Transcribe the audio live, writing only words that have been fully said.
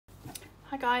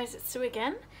Hi guys, it's Sue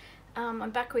again.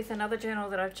 I'm back with another journal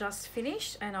that I've just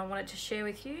finished and I wanted to share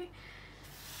with you.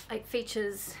 It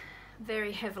features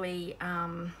very heavily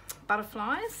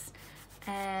butterflies,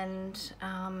 and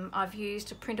I've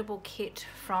used a printable kit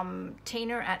from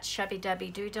Tina at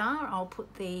Shabbydabbydoodah. I'll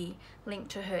put the link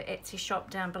to her Etsy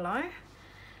shop down below.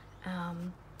 I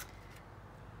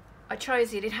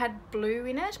chose it. It had blue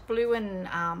in it, blue and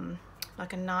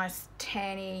like a nice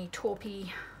tanny, taupey,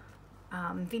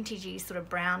 vintagey sort of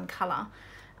brown colour.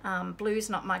 Blue's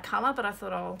not my colour, but I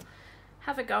thought I'll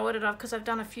have a go at it because I've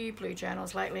done a few blue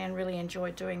journals lately and really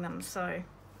enjoyed doing them. So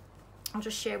I'll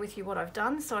just share with you what I've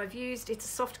done. So I've used, it's a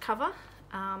soft cover,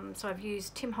 so I've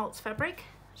used Tim Holtz fabric,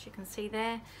 as you can see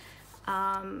there,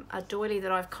 a doily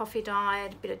that I've coffee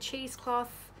dyed, a bit of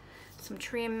cheesecloth, some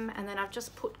trim, and then I've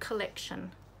just put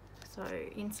collection. So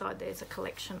inside there's a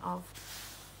collection of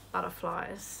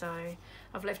butterflies. So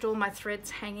I've left all my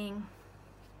threads hanging,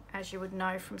 as you would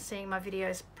know from seeing my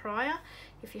videos prior.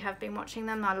 If you have been watching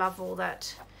them, I love all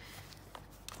that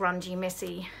grungy,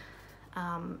 messy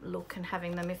look, and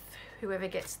having them, if whoever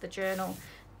gets the journal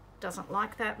doesn't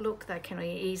like that look, they can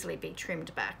easily be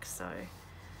trimmed back. So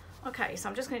okay, so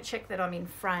I'm just going to check that I'm in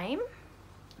frame.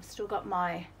 I've still got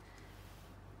my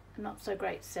not so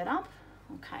great setup.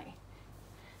 Okay,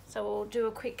 so we'll do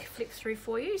a quick flip through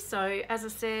for you. So as I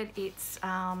said, it's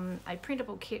a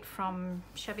printable kit from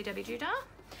Shabbydabbydoodah,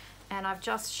 and I've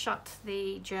just shut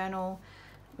the journal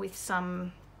with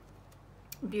some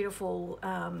beautiful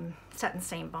satin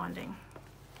seam binding.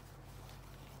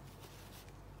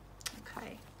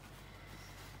 Okay,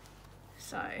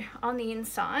 so on the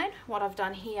inside, what I've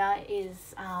done here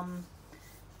is I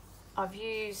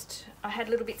had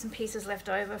little bits and pieces left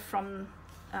over from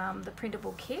the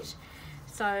printable kit.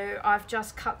 So I've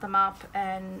just cut them up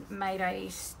and made a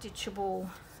stitchable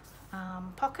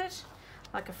pocket,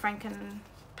 like a Franken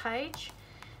page,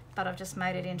 but I've just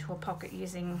made it into a pocket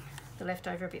using the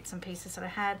leftover bits and pieces that I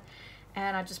had,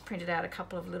 and I just printed out a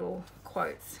couple of little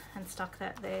quotes and stuck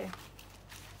that there.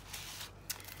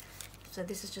 So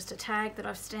this is just a tag that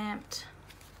I've stamped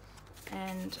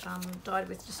and dyed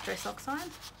with Distress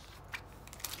Oxide.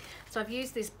 So I've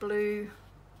used this blue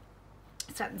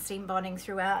satin seam binding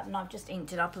throughout, and I've just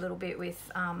inked it up a little bit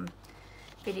with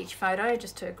Vintage Photo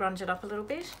just to grunge it up a little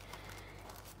bit.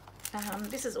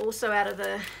 This is also out of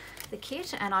the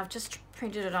kit, and I've just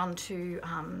printed it onto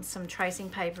some tracing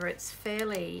paper. It's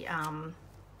fairly,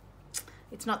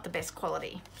 it's not the best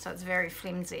quality, so it's very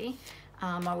flimsy.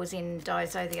 I was in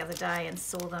Daiso the other day and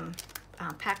saw them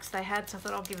packs they had, so I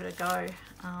thought I'll give it a go,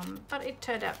 but it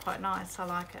turned out quite nice. I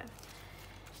like it.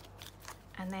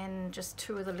 And then just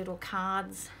two of the little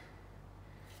cards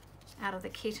out of the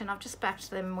kit, and I've just backed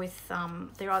them with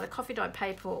they're either coffee dyed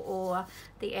paper or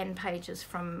the end pages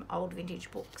from old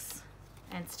vintage books,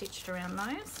 and stitched around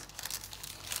those.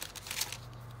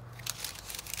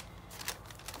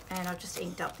 And I've just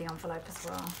inked up the envelope as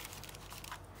well.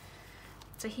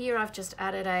 So here I've just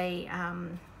added a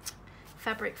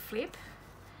fabric flip,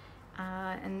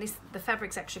 and the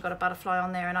fabric's actually got a butterfly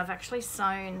on there, and I've actually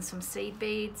sewn some seed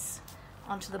beads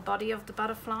onto the body of the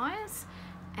butterflies.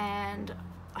 And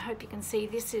I hope you can see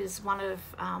this is one of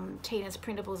Tina's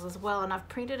printables as well, and I've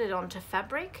printed it onto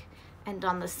fabric and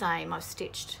done the same. I've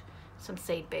stitched some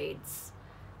seed beads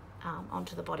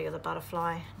onto the body of the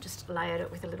butterfly, just layered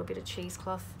it with a little bit of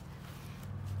cheesecloth,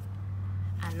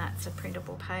 and that's a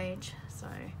printable page. So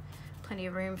plenty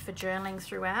of room for journaling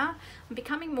throughout. I'm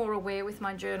becoming more aware with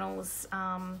my journals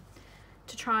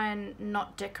to try and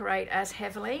not decorate as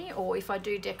heavily, or if I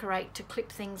do decorate, to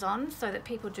clip things on so that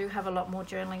people do have a lot more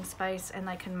journaling space and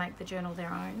they can make the journal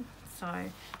their own. So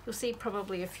you'll see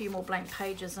probably a few more blank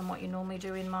pages than what you normally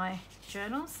do in my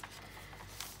journals.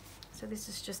 So this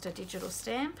is just a digital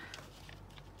stamp,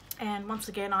 and once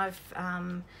again I've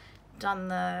done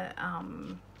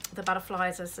the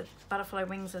butterflies as the butterfly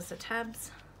wings as the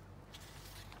tabs.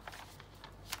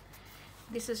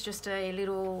 This is just a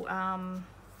little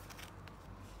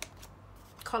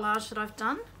collage that I've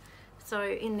done. So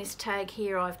in this tag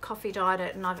here, I've coffee dyed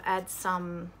it, and I've added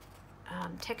some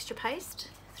texture paste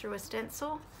through a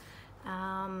stencil.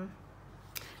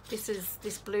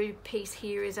 This blue piece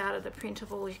here is out of the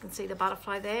printable. You can see the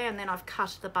butterfly there, and then I've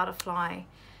cut the butterfly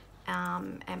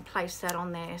and placed that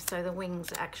on there, so the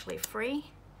wings are actually free.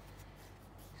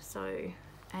 So,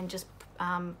 and just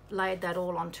laid that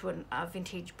all onto a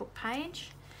vintage book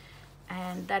page,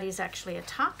 and that is actually a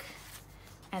tuck.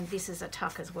 And this is a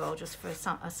tuck as well, just for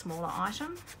a smaller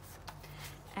item.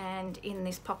 And in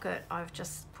this pocket, I've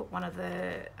just put one of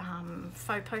the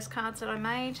faux postcards that I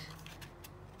made.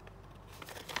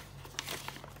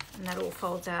 And that all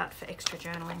folds out for extra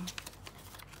journaling.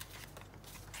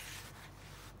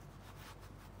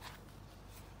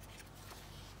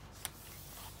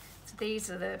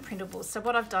 these are the printables. So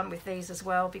what I've done with these as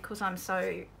well, because I'm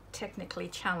so technically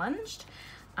challenged,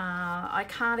 I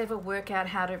can't ever work out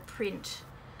how to print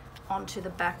onto the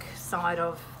back side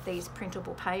of these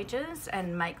printable pages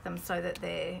and make them so that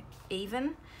they're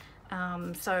even.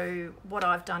 So what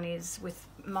I've done is with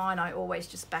mine, I always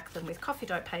just back them with coffee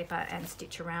dough paper and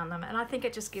stitch around them, and I think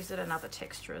it just gives it another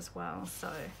texture as well.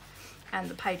 So, and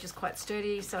the page is quite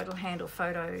sturdy, so it'll handle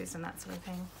photos and that sort of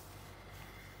thing.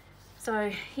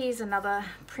 So here's another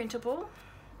printable.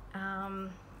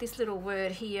 This little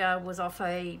word here was off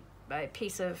a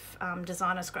piece of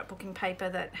designer scrapbooking paper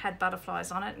that had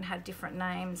butterflies on it and had different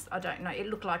names. I don't know, it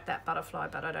looked like that butterfly,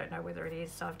 but I don't know whether it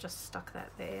is, so I've just stuck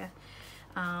that there.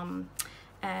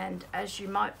 And as you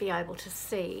might be able to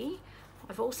see,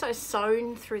 I've also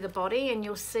sewn through the body, and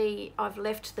you'll see I've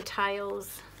left the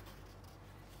tails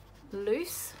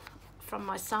loose from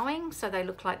my sewing, so they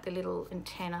look like the little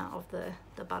antenna of the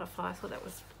butterfly. I thought that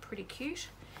was pretty cute.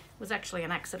 It was actually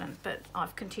an accident, but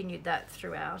I've continued that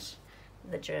throughout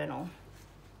the journal.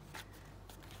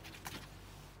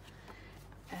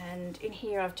 And in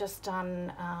here I've just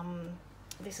done,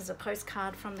 this is a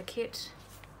postcard from the kit,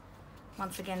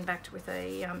 once again backed with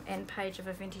a end page of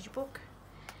a vintage book,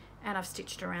 and I've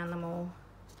stitched around them all.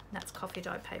 That's coffee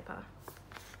dye paper.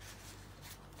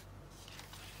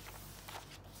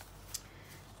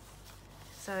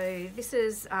 So this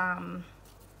is, I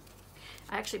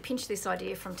actually pinched this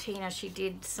idea from Tina. She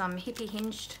did some hippie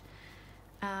hinged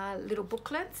little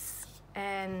booklets,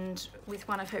 and with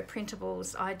one of her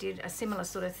printables I did a similar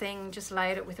sort of thing, just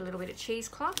layered it with a little bit of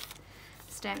cheesecloth,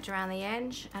 stamped around the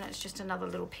edge, and it's just another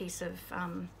little piece of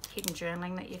hidden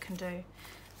journaling that you can do.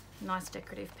 Nice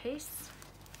decorative piece.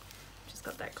 Just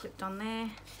got that clipped on there.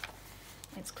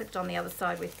 It's clipped on the other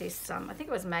side with this, I think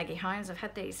it was Maggie Holmes. I've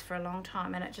had these for a long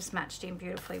time, and it just matched in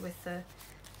beautifully with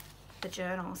the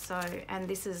journal. So, and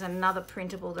this is another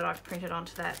printable that I've printed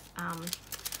onto that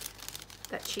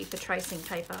that cheaper tracing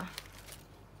paper,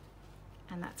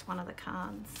 and that's one of the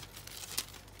cards.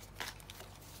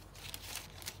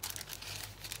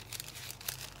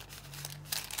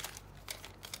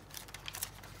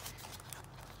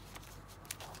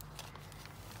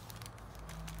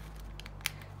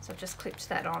 So I've just clipped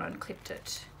that on and clipped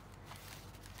it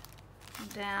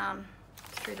down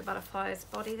through the butterfly's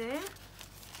body there.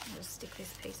 I'll just stick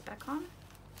this piece back on.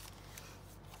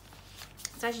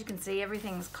 So as you can see,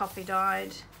 everything's coffee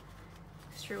dyed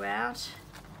throughout.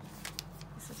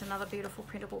 This is another beautiful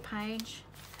printable page.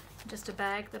 Just a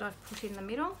bag that I've put in the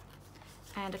middle,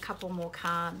 and a couple more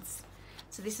cards.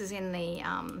 So this is in the,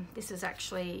 this is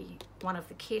actually one of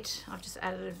the kit. I've just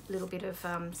added a little bit of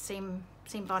seam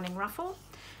binding ruffle,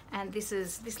 and this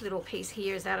little piece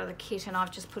here is out of the kit, and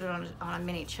I've just put it on a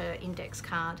miniature index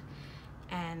card,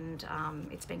 and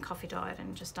it's been coffee dyed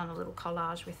and just done a little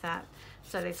collage with that.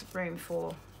 So there's room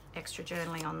for extra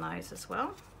journaling on those as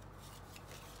well.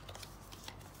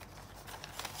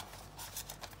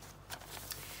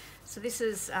 So this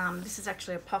is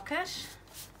actually a pocket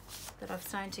that I've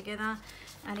sewn together,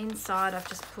 and inside I've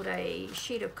just put a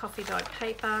sheet of coffee dyed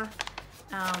paper,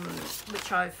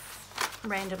 which I've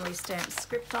randomly stamped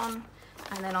script on,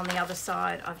 and then on the other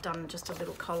side I've done just a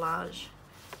little collage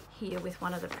here with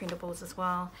one of the printables as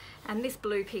well. And this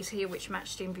blue piece here, which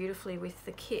matched in beautifully with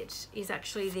the kit, is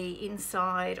actually the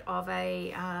inside of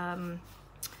a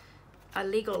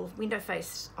legal window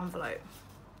face envelope.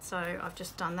 So I've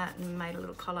just done that and made a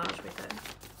little collage with it.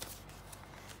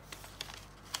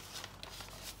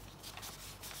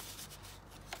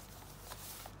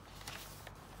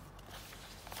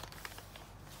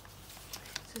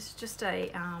 So it's just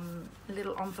a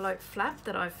little envelope flap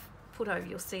that I've put over,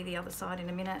 you'll see the other side in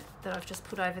a minute, that I've just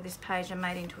put over this page and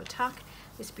made into a tuck.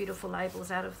 This beautiful label's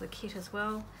out of the kit as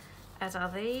well, as are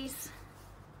these.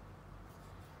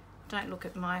 Don't look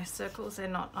at my circles, they're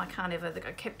not, I can't ever,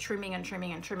 I kept trimming and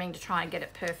trimming and trimming to try and get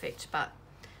it perfect, but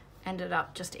ended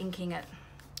up just inking it,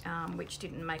 which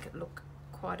didn't make it look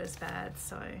quite as bad.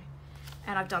 So,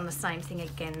 and I've done the same thing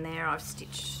again there. I've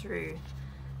stitched through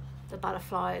the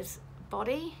butterfly's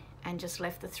body and just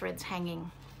left the threads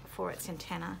hanging for its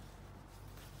antenna.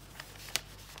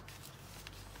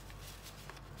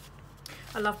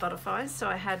 I love butterflies, so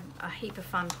I had a heap of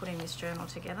fun putting this journal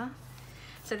together.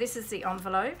 So this is the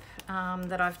envelope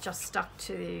that I've just stuck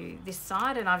to this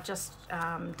side, and I've just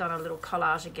done a little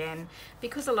collage again,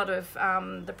 because a lot of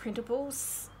the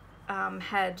printables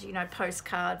had, you know,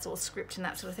 postcards or script and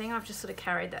that sort of thing. I've just sort of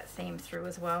carried that theme through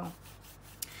as well.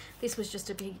 This was just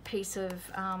a big piece of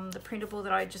the printable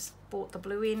that I just bought the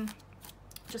blue in,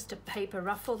 just a paper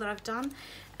ruffle that I've done,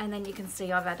 and then you can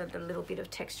see I've added a little bit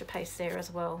of texture paste there as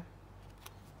well.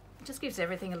 It just gives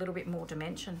everything a little bit more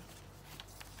dimension.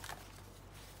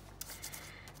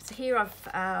 So here I've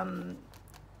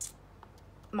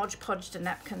Mod Podged a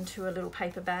napkin to a little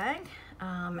paper bag,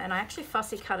 and I actually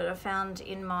fussy cut it. I found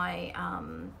in my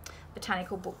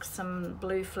botanical book some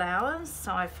blue flowers,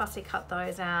 so I fussy cut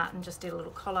those out and just did a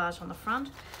little collage on the front.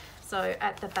 So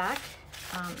at the back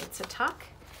it's a tuck,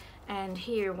 and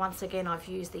here once again I've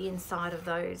used the inside of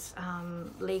those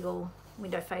legal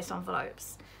window face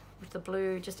envelopes with the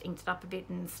blue, just inked it up a bit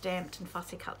and stamped and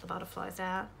fussy cut the butterflies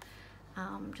out.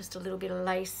 Just a little bit of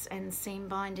lace and seam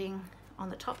binding on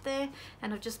the top there,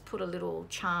 and I've just put a little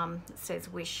charm that says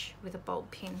wish with a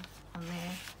bold pin on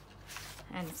there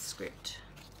and script.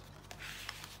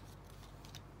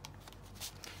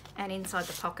 And inside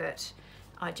the pocket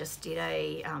I just did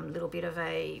a little bit of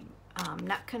a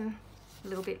napkin, a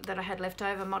little bit that I had left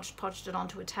over, Mod Podged it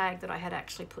onto a tag that I had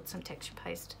actually put some texture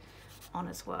paste on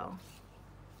as well.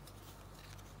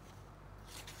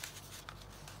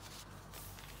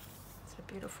 So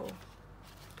beautiful,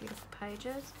 beautiful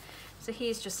pages. So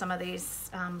here's just some of these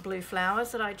blue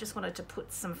flowers that I just wanted to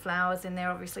put some flowers in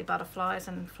there. Obviously butterflies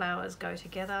and flowers go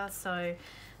together, so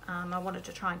I wanted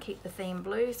to try and keep the theme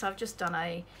blue. So I've just done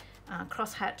a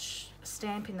crosshatch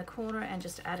stamp in the corner and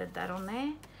just added that on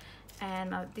there.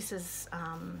 And this is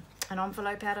an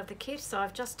envelope out of the kit, so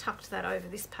I've just tucked that over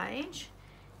this page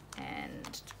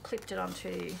and clipped it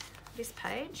onto this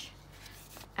page.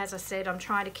 As I said, I'm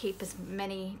trying to keep as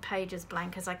many pages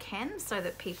blank as I can so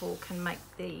that people can make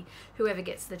whoever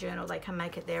gets the journal, they can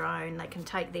make it their own. They can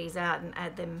take these out and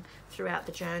add them throughout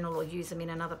the journal or use them in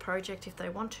another project if they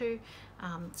want to.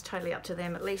 It's totally up to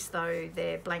them, at least though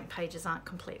their blank pages aren't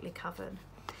completely covered.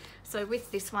 So with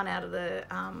this one out of the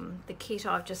kit,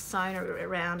 I've just sewn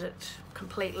around it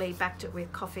completely, backed it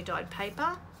with coffee dyed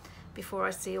paper before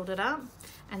I sealed it up,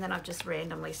 and then I've just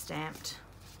randomly stamped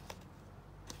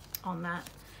on that.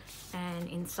 And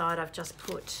inside I've just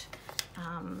put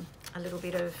a little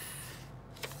bit of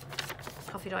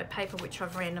coffee dyed paper, which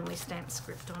I've randomly stamped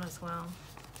script on as well.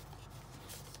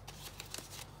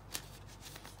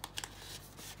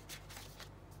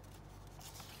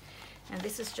 And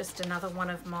this is just another one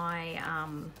of my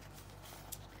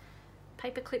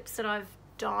paper clips that I've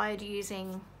dyed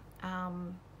using, I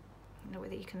don't know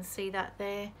whether you can see that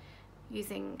there,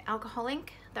 using alcohol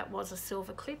ink. That was a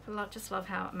silver clip. I just love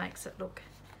how it makes it look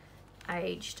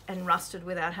aged and rusted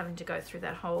without having to go through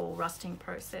that whole rusting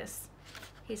process.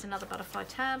 Here's another butterfly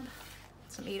tab,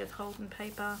 some Edith Holden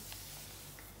paper,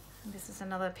 and this is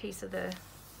another piece of the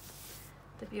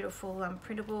beautiful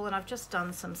printable, and I've just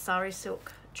done some sari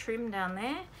silk trim down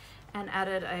there and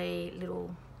added a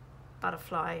little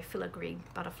butterfly, filigree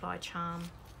butterfly charm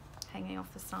hanging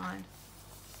off the side.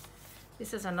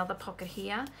 This is another pocket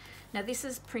here. Now this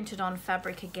is printed on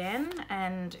fabric again,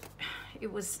 and I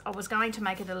was going to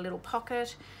make it a little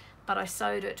pocket, but I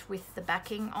sewed it with the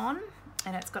backing on,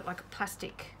 and it's got like a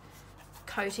plastic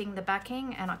coating the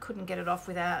backing, and I couldn't get it off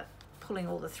without pulling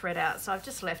all the thread out, so I've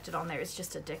just left it on there. It's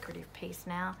just a decorative piece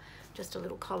now, just a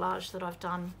little collage that I've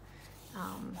done.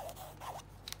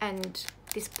 And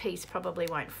this piece probably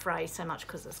won't fray so much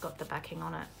because it's got the backing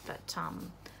on it, but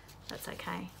that's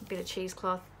okay. A bit of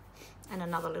cheesecloth and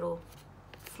another little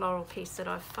floral piece that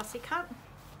I've fussy cut.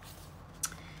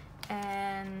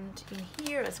 And in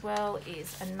here as well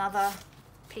is another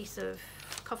piece of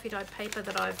coffee dyed paper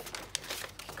that I've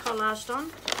collaged on,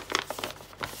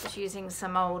 just using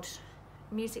some old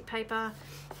music paper,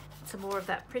 some more of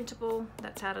that printable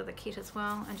that's out of the kit as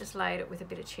well, and just laid it with a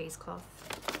bit of cheesecloth.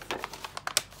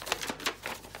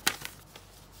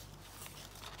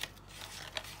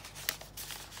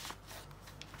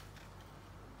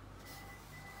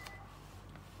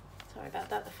 Sorry about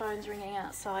that, the phone's ringing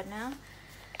outside now.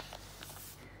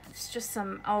 It's just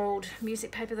some old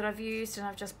music paper that I've used, and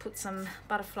I've just put some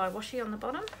butterfly washi on the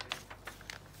bottom.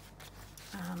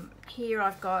 Here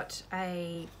I've got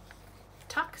a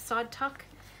tuck, side tuck,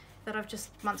 that I've just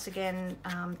once again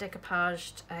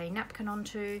decoupaged a napkin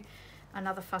onto,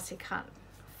 another fussy cut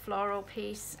floral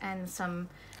piece, and some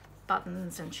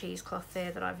buttons and cheesecloth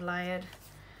there that I've layered.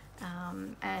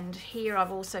 And here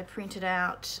I've also printed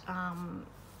out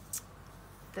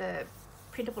the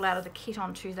printable out of the kit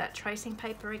onto that tracing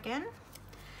paper again,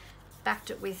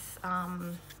 backed it with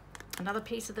another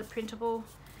piece of the printable,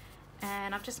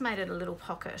 and I've just made it a little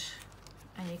pocket,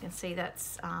 and you can see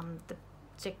that's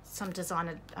some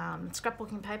designer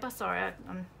scrapbooking paper. Sorry,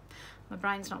 my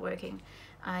brain's not working.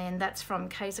 And that's from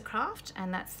Kaisercraft,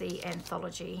 and that's the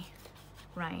anthology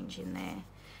range in there.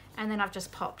 And then I've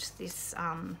just popped this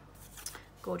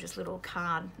gorgeous little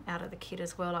card out of the kit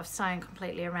as well. I've sewn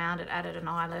completely around it, added an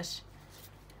eyelet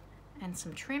and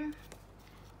some trim,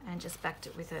 and just backed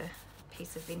it with a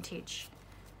piece of vintage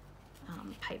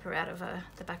paper out of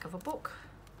the back of a book.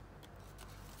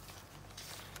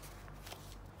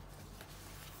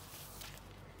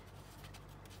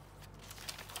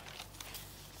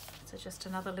 So just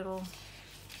another little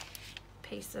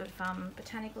piece of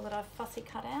botanical that I've fussy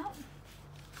cut out.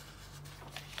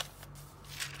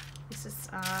 This is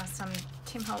some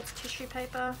Tim Holtz tissue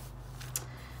paper.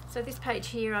 So this page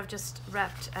here, I've just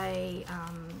wrapped a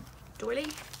doily,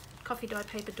 coffee dye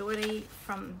paper doily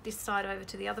from this side over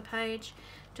to the other page.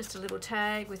 Just a little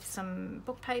tag with some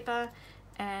book paper,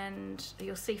 and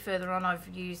you'll see further on I've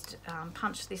used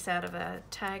punched this out of a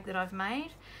tag that I've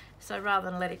made. So rather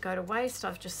than let it go to waste,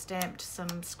 I've just stamped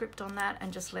some script on that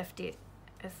and just left it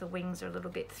as the wings are a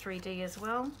little bit 3D as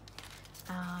well.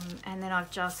 And then I've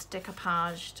just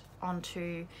decoupaged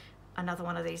onto another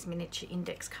one of these miniature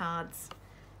index cards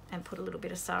and put a little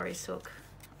bit of sari silk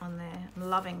on there. I'm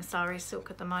loving sari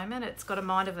silk at the moment. It's got a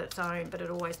mind of its own, but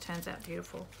it always turns out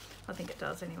beautiful. I think it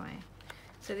does anyway.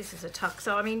 So this is a tuck.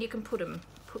 So I mean, you can put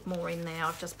more in there.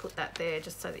 I've just put that there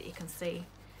just so that you can see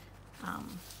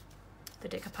the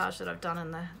decoupage that I've done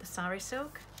in the sari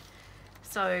silk.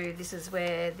 So this is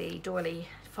where the doily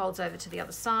folds over to the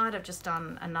other side. I've just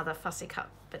done another fussy cut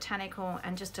botanical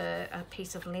and just a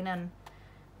piece of linen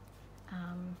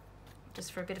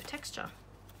just for a bit of texture.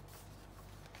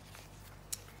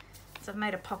 So I've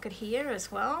made a pocket here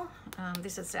as well.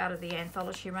 This is out of the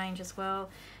anthology range as well,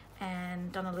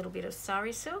 and done a little bit of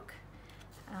sari silk.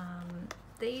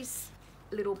 These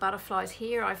little butterflies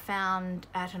here I found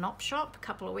at an op shop a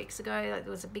couple of weeks ago.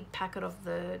 There was a big packet of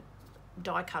the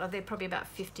die cutter. They're probably about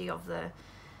 50 of the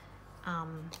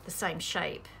same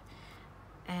shape,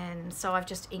 and so I've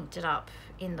just inked it up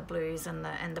in the blues and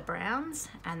the browns,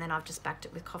 and then I've just backed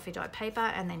it with coffee dye paper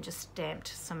and then just stamped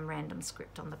some random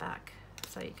script on the back.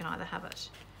 So you can either have it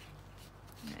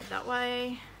that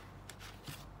way,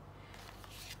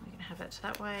 you can have it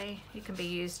that way. It can be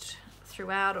used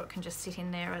throughout, or it can just sit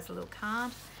in there as a little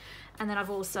card. And then I've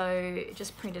also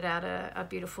just printed out a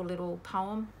beautiful little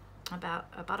poem about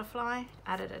a butterfly,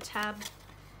 added a tab,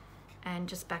 and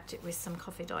just backed it with some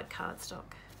coffee dyed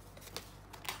cardstock.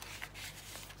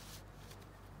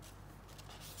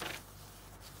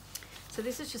 So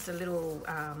this is just a little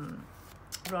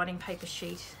writing paper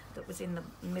sheet that was in the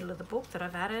middle of the book that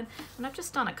I've added, and I've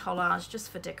just done a collage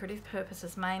just for decorative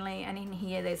purposes mainly. And in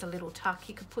here there's a little tuck.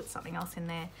 You could put something else in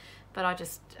there, but I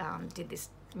just did this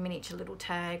miniature little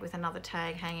tag with another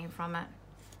tag hanging from it.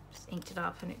 Just inked it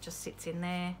up and it just sits in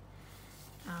there.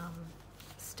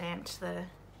 Stamped the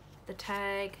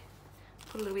tag,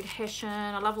 put a little bit of hessian.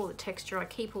 I love all the texture. I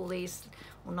keep all these,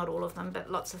 well, not all of them,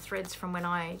 but lots of threads from when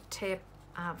I tear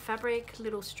fabric,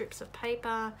 little strips of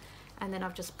paper, and then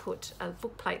I've just put a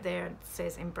book plate there and it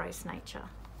says embrace nature.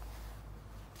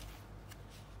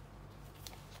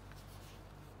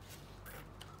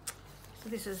 So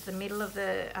this is the middle of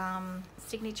the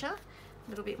signature, a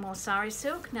little bit more sari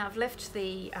silk. Now I've left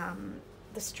the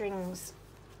strings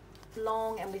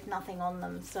long and with nothing on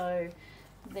them, so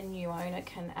the new owner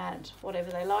can add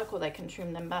whatever they like, or they can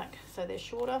trim them back so they're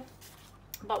shorter.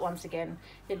 But once again,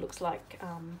 it looks like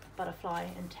butterfly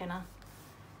antenna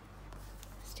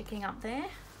sticking up there.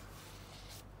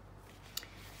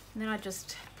 And then I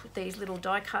just put these little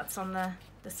die cuts on the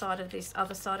side of this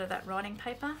other side of that writing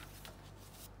paper.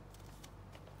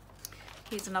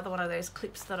 Here's another one of those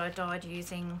clips that I dyed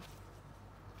using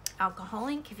alcohol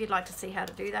ink. If you'd like to see how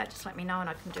to do that, just let me know and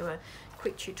I can do a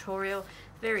quick tutorial.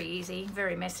 Very easy,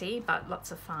 very messy, but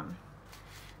lots of fun.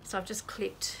 So I've just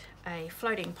clipped a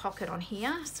floating pocket on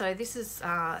here. So this is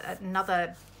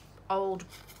another old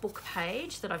book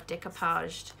page that I've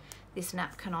decoupaged this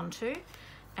napkin onto,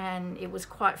 and it was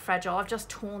quite fragile. I've just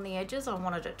torn the edges. I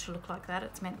wanted it to look like that.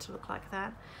 It's meant to look like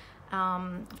that.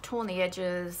 I've torn the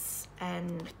edges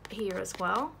and here as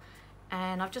well,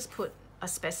 and I've just put a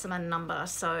specimen number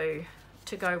so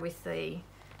to go with the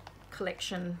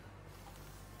collection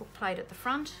book plate at the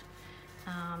front,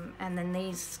 and then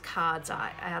these cards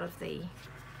are out of the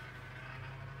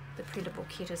printable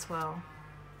kit as well.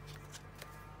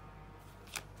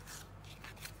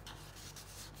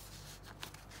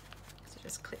 So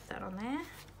just clip that on there.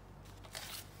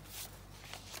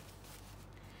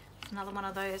 Another one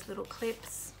of those little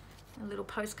clips, a little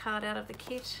postcard out of the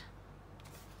kit.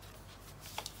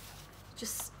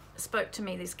 Just spoke to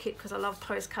me, this kit, because I love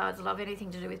postcards. I love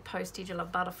anything to do with postage. I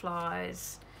love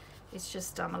butterflies. It's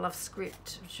just I love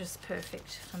script. It's just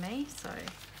perfect for me.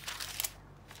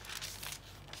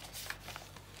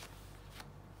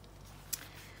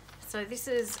 So this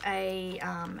is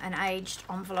an aged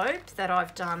envelope that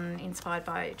I've done inspired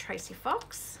by Tracy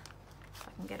Fox. If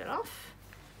I can get it off.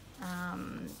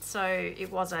 So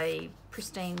it was a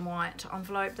pristine white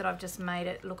envelope that I've just made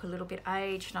it look a little bit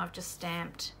aged, and I've just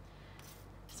stamped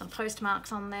some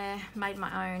postmarks on there, made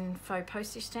my own faux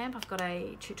postage stamp. I've got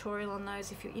a tutorial on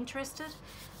those if you're interested.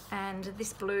 And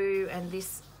this blue and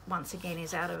this once again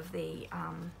is out of the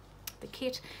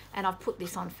kit, and I've put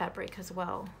this on fabric as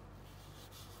well.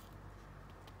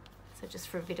 So just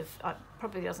for a bit of,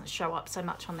 probably doesn't show up so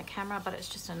much on the camera, but it's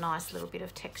just a nice little bit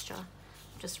of texture.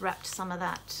 Just wrapped some of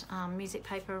that music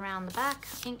paper around the back,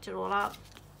 inked it all up.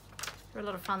 They're a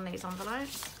lot of fun, these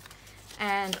envelopes.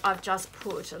 And I've just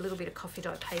put a little bit of coffee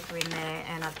dye paper in there,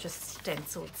 and I've just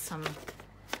stenciled some,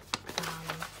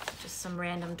 just some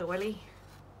random doily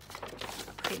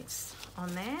prints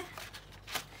on there.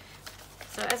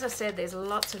 So as I said, there's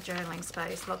lots of journaling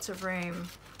space, lots of room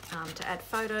to add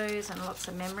photos and lots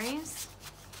of memories.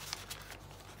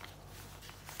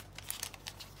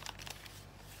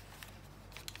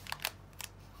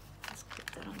 Let's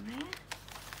clip that on there.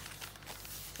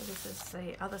 So this is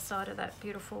the other side of that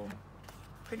beautiful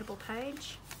printable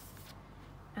page.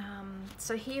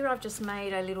 So here I've just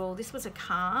made a little, this was a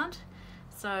card,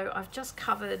 so I've just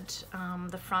covered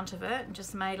the front of it and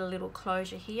just made a little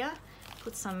closure here,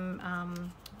 put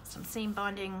some seam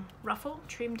binding ruffle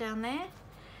trim down there,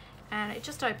 and it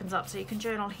just opens up so you can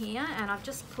journal here. And I've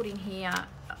just put in here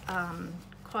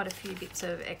quite a few bits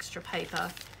of extra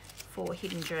paper for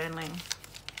hidden journaling.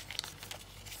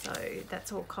 So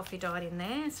that's all coffee dyed in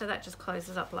there, so that just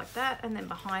closes up like that, and then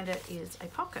behind it is a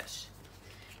pocket.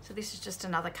 So this is just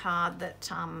another card that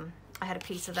I had a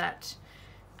piece of that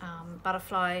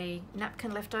butterfly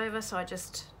napkin left over, so I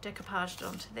just decoupaged it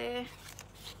onto there.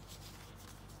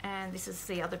 And this is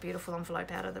the other beautiful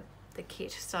envelope out of the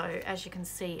kit. So as you can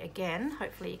see, again,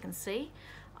 hopefully you can see,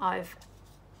 I've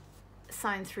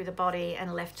sewn through the body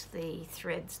and left the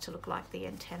threads to look like the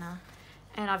antenna.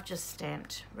 And I've just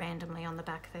stamped randomly on the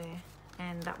back there,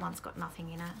 and that one's got nothing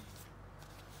in it.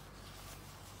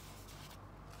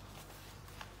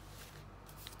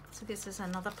 So this is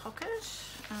another pocket.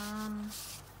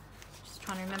 Just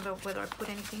trying to remember whether I put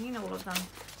anything in all of them.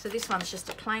 So this one's just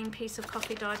a plain piece of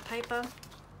coffee dyed paper.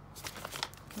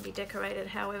 Can be decorated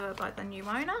however by the new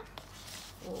owner,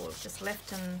 or just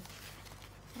left and,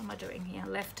 what am I doing here?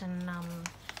 Left and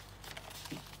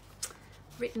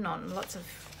written on, lots of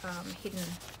hidden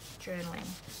journaling.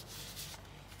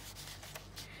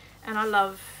 And I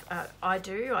love, I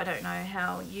don't know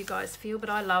how you guys feel, but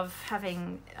I love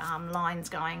having lines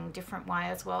going different way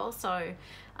as well. So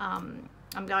I'm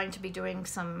going to be doing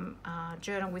some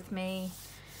journal with me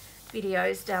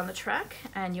videos down the track,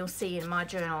 and you'll see in my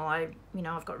journal,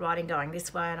 I've got writing going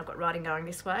this way and I've got writing going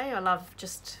this way. I love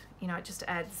just, it just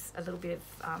adds a little bit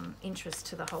of interest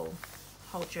to the whole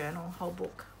journal, whole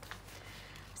book.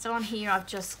 So on here I've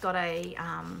just got a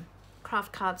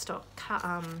craft cardstock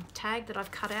tag that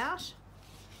I've cut out.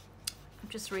 I've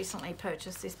just recently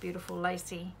purchased this beautiful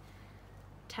lacy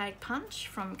tag punch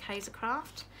from Kaiser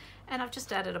Craft, and I've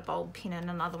just added a bulb pin and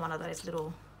another one of those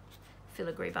little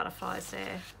filigree butterflies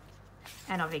there,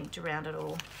 and I've inked around it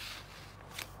all.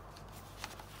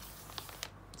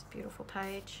 It's a beautiful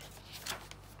page.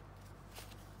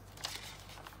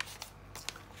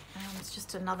 It's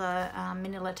just another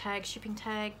manila tag, shipping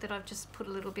tag, that I've just put a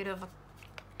little bit of,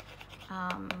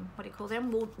 what do you call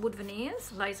them? Wood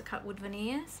veneers, laser cut wood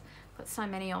veneers. Got so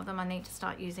many of them, I need to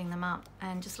start using them up,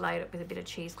 and just laid it with a bit of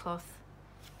cheesecloth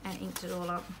and inked it all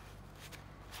up.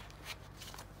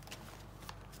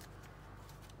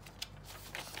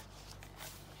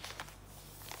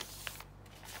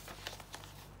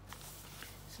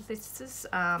 So this is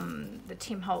the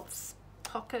Tim Holtz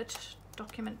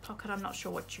document pocket, I'm not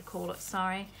sure what you call it,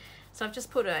 sorry. So I've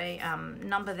just put a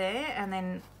number there, and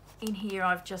then in here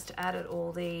I've just added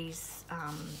all these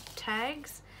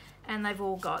tags, and they've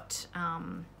all got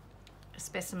a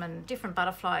specimen, different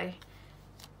butterfly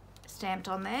stamped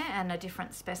on there, and a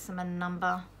different specimen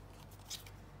number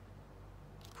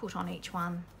put on each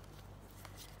one.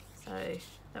 So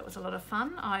that was a lot of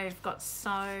fun. I've got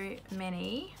so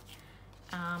many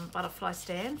butterfly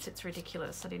stamps, it's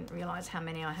ridiculous. I didn't realize how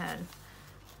many I had,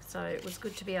 so it was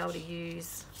good to be able to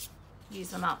use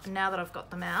them up. And now that I've got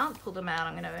them out, pull them out,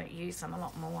 I'm going to use them a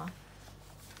lot more.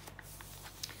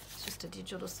 It's just a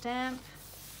digital stamp.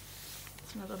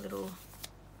 It's another little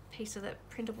piece of that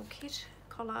printable kit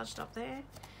collaged up there.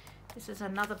 This is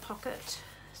another pocket,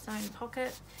 sewn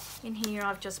pocket. In here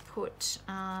I've just put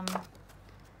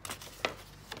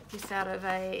this out of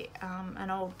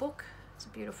an old book. It's a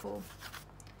beautiful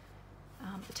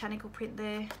botanical print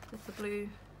there with the blue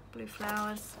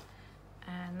flowers,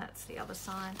 and that's the other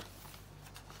side.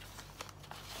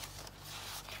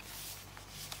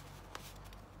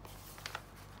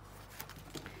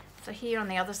 So here on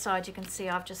the other side you can see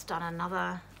I've just done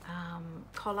another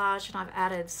collage, and I've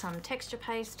added some texture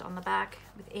paste on the back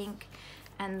with ink,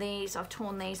 and these I've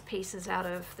torn these pieces out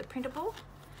of the printable.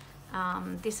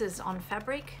 This is on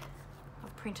fabric.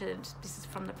 I've printed, this is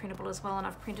from the printable as well, and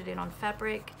I've printed it on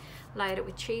fabric, laid it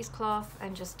with cheesecloth,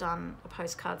 and just done a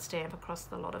postcard stamp across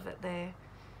the lot of it there.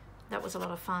 That was a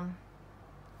lot of fun.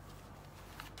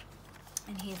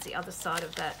 And here's the other side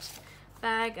of that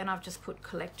bag, and I've just put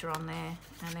collector on there,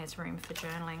 and there's room for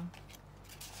journaling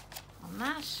on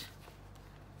that.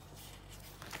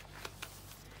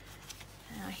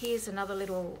 Now here's another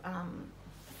little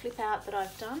flip out that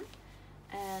I've done,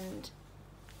 and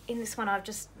in this one I've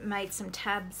just made some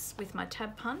tabs with my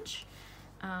tab punch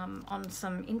on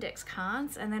some index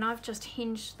cards, and then I've just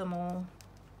hinged them all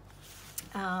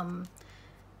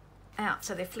out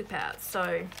so they flip out.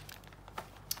 So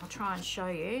I'll try and show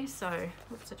you. So,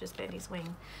 whoops, I just bent his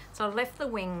wing. So I've left the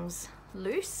wings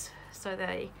loose so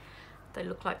they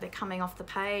look like they're coming off the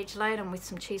page, laid them with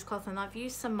some cheesecloth, and I've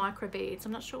used some micro beads.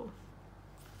 I'm not sure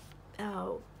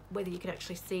whether you could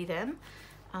actually see them.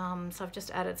 So I've just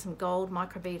added some gold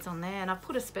micro beads on there, and I've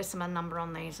put a specimen number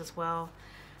on these as well.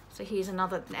 So here's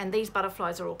another, and these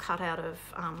butterflies are all cut out of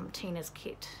Tina's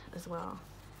kit as well.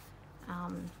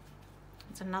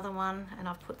 It's another one, and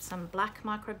I've put some black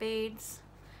micro beads,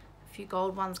 a few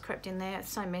gold ones crept in there. It's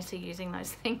so messy using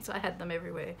those things. I had them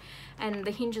everywhere. And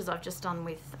the hinges I've just done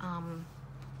with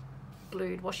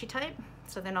glued washi tape,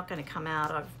 so they're not going to come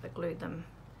out. I've glued them,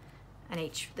 and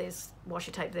there's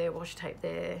washi tape there, washi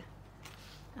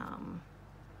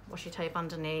tape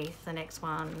underneath the next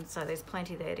one, so there's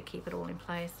plenty there to keep it all in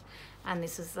place. And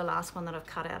this is the last one that I've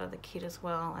cut out of the kit as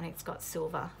well, and it's got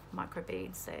silver micro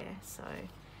beads there, so,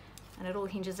 and it all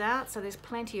hinges out, so there's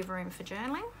plenty of room for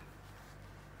journaling.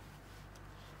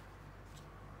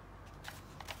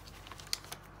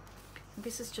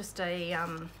 This is just a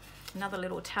another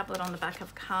little tablet on the back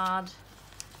of card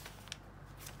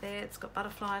there. It's got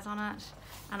butterflies on it,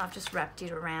 and I've just wrapped it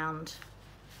around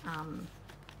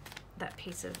that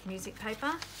piece of music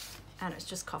paper, and it's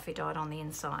just coffee dyed on the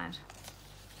inside.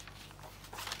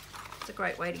 It's a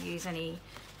great way to use any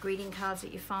greeting cards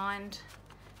that you find.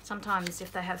 Sometimes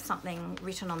if they have something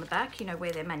written on the back, you know,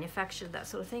 where they're manufactured, that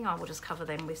sort of thing, I will just cover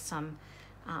them with some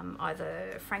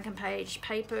either Frankenpage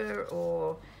paper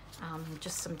or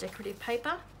just some decorative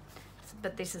paper.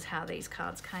 But this is how these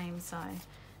cards came, so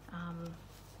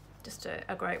just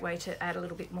a great way to add a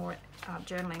little bit more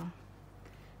journaling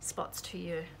spots to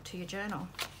your journal.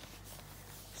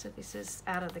 So this is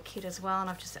out of the kit as well, and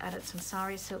I've just added some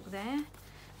sari silk there.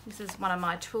 This is one of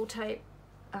my twill tape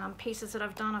pieces that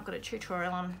I've done. I've got a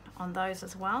tutorial on those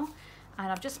as well, and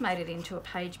I've just made it into a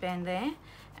page band there,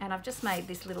 and I've just made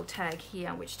this little tag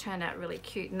here which turned out really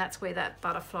cute, and that's where that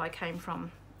butterfly came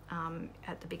from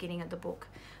at the beginning of the book.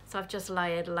 So I've just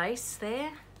layered lace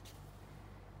there.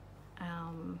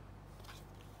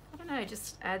 I don't know, it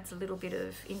just adds a little bit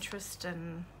of interest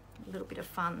and a little bit of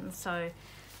fun. So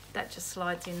that just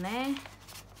slides in there.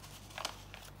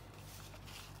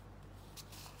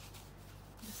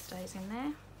 Just stays in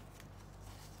there.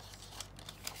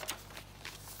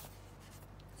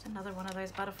 It's another one of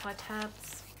those butterfly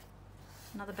tabs.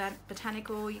 Another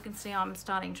botanical. You can see I'm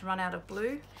starting to run out of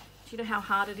blue. Do you know how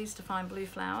hard it is to find blue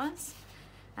flowers?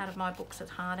 Out of my books,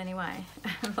 it's hard anyway.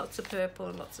 Lots of purple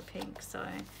and lots of pink. So,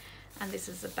 and this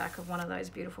is the back of one of those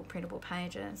beautiful printable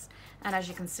pages. And as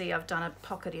you can see, I've done a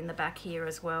pocket in the back here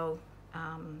as well,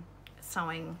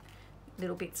 sewing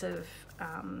little bits of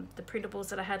the printables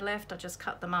that I had left. I just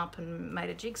cut them up and made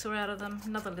a jigsaw out of them.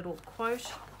 Another little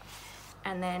quote.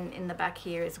 And then in the back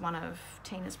here is one of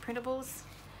Tina's printables.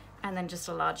 And then just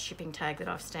a large shipping tag that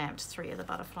I've stamped 3 of the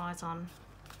butterflies on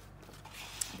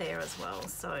there as well.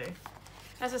 So,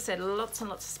 as I said, lots and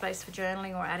lots of space for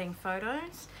journaling or adding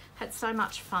photos. Had so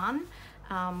much fun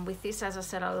with this. As I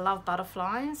said, I love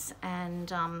butterflies, and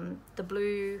the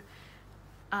blue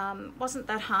wasn't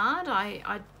that hard.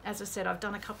 As I said, I've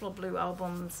done a couple of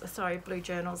blue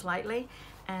journals lately,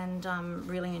 and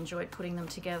really enjoyed putting them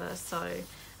together. So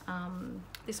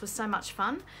this was so much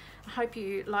fun. I hope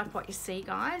you like what you see,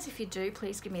 guys. If you do,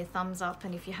 please give me a thumbs up,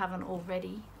 and if you haven't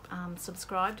already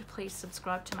subscribed, please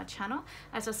subscribe to my channel.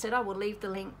 As I said, I will leave the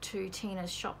link to Tina's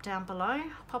shop down below.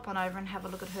 Pop on over and have a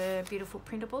look at her beautiful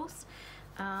printables,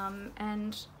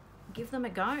 and give them a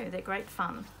go. They're great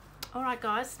fun. All right,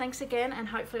 guys, thanks again, and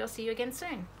hopefully I'll see you again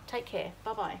soon. Take care.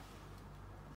 Bye-bye.